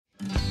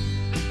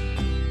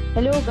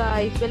Hello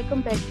guys,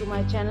 welcome back to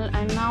my channel,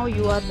 and now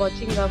you are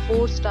watching a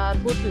 4-star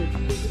hotel.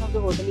 Location of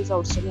the hotel is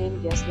outstanding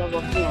and guests love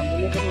walking on the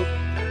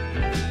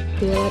neighborhood.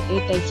 There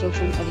are 8 types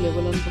of rooms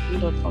available on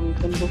booking.com. You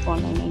can book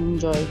online and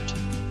enjoy it.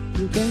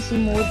 You can see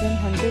more than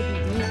 100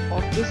 reviews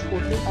of this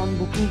hotel on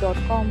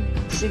booking.com.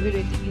 Its review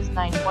rating is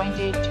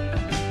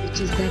 9.8,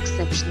 which is the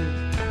exceptional.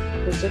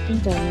 The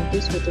check-in time of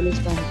this hotel is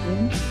 10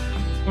 p.m.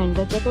 and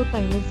the check-out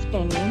time is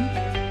 10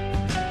 a.m.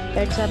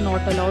 Pets are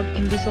not allowed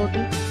in this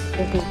hotel.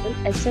 The hotel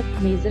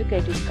accepts major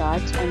credit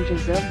cards and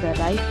reserves the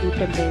right to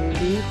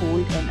temporarily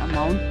hold an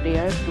amount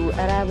prior to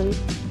arrival.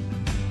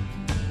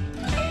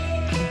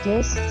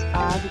 Guests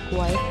are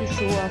required to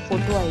show a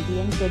photo ID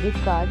and credit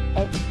card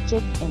at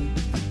check-in.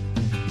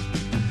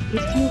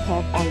 If you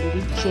have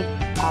already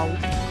checked out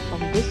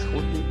from this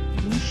hotel,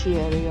 please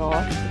share your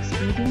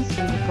experience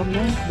in the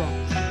comment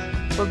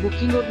box. For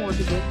booking or more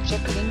details,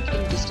 check link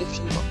in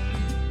description box.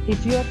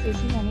 If you are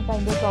facing any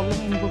kind of problem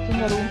in booking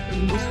a room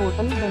in this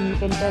hotel, then you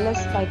can tell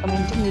us by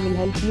commenting. We will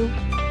help you.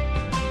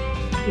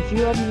 If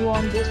you are new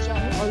on this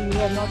channel or you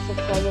have not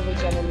subscribed our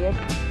channel yet,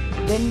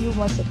 then you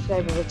must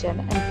subscribe our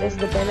channel and press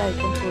the bell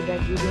icon so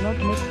that you do not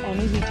miss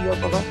any video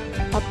of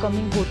our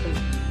upcoming hotel.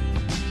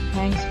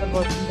 Thanks for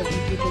watching the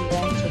video till the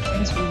end. So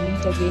friends, we will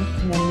meet again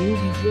in a new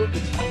video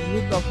with a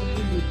new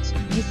property.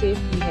 Be safe,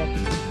 be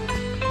happy.